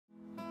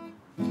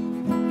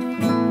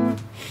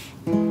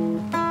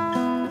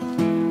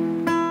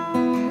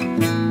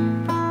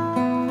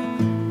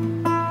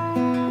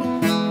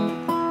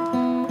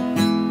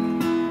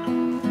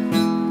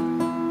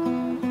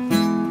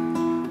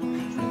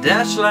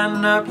church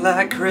lighting up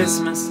like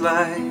Christmas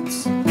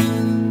lights,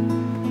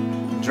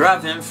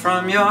 driving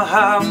from your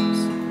house.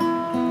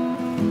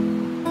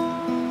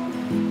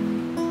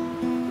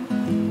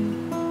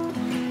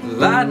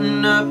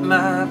 Lighting up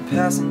my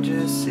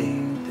passenger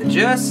seat that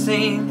just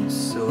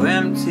seems so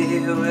empty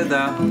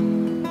without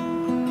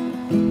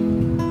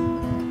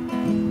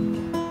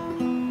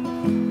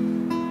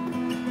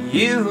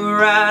you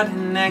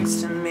riding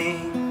next to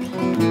me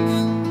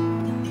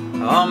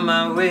on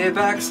my way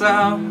back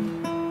south.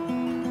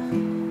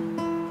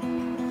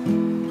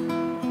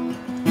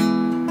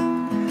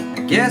 I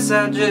guess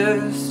I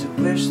just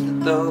wish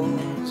that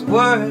those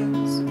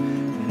words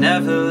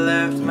never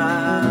left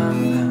my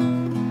mouth.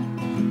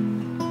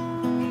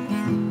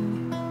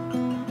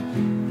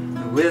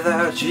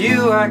 Without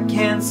you I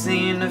can't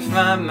seem to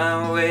find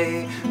my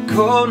way,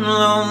 cold and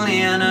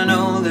lonely, and I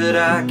know that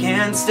I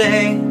can't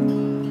stay.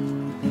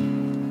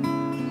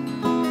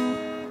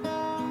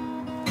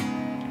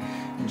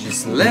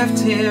 Just left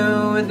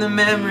here with the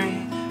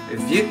memory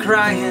of you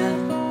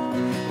crying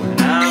when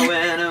I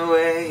went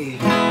away.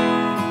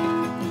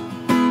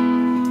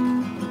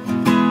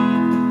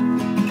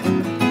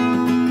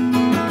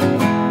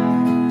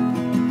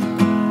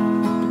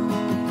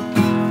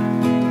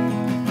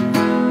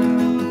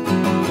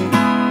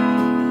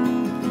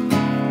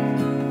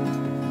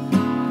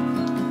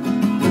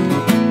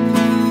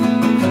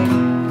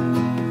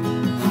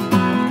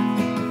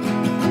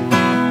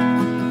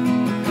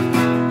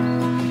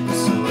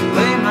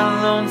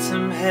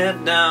 Lonesome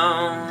head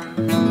down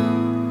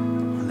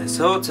on this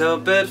hotel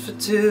bed for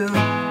two,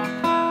 and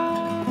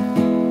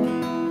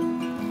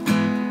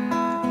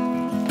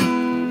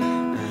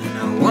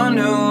I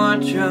wonder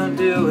what you're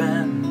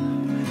doing,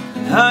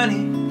 and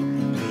honey,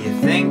 are you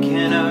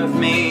thinking of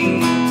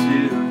me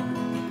too?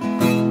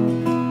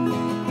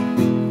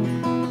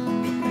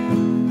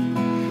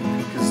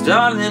 'Cause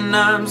darling,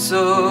 I'm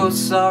so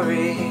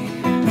sorry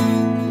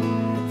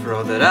for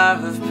all that I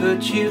have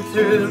put you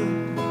through.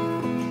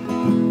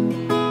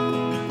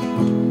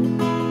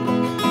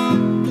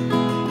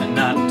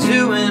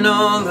 Doing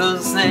all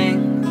those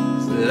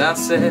things that I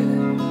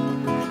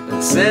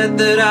said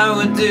that I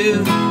would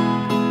do.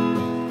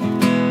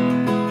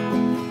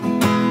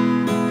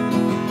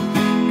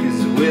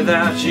 'Cause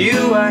without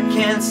you I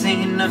can't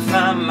seem to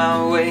find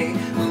my way.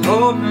 I'm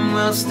hoping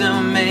we'll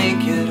still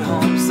make it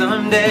home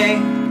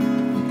someday.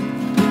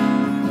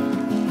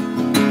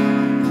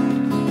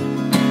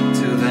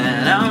 Till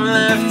then I'm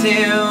left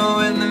here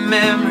with the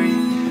memory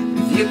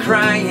of you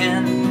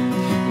crying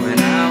when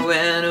I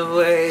went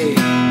away.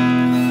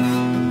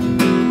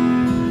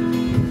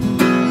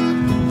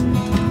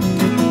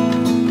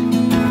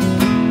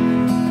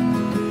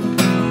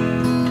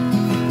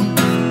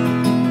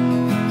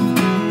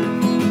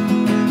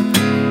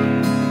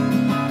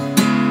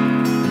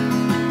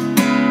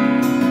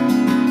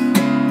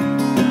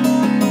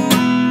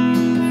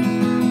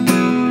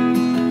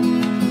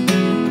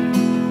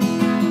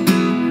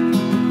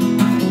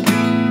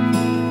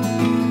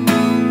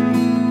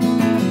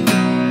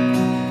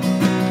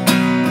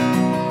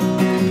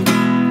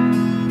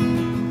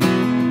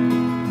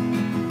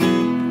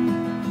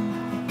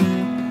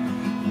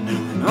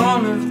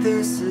 All of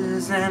this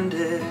is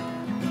ended,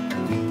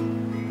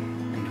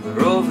 and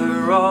we're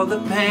over all the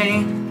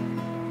pain.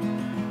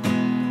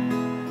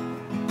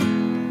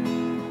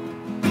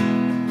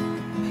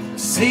 I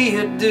see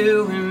you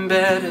doing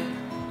better,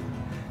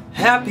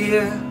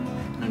 happier,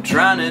 and I'm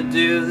trying to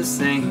do the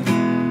same.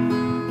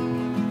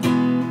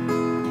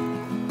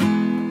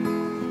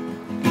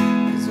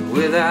 'Cause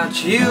without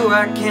you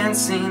I can't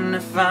seem to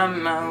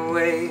find my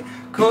way,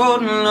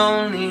 cold and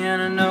lonely,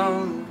 and I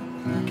know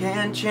I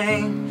can't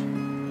change.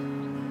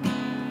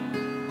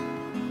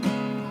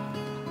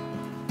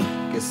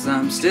 Guess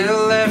I'm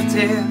still left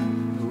here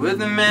with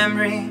the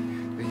memory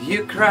of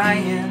you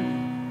crying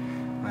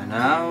when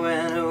I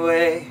went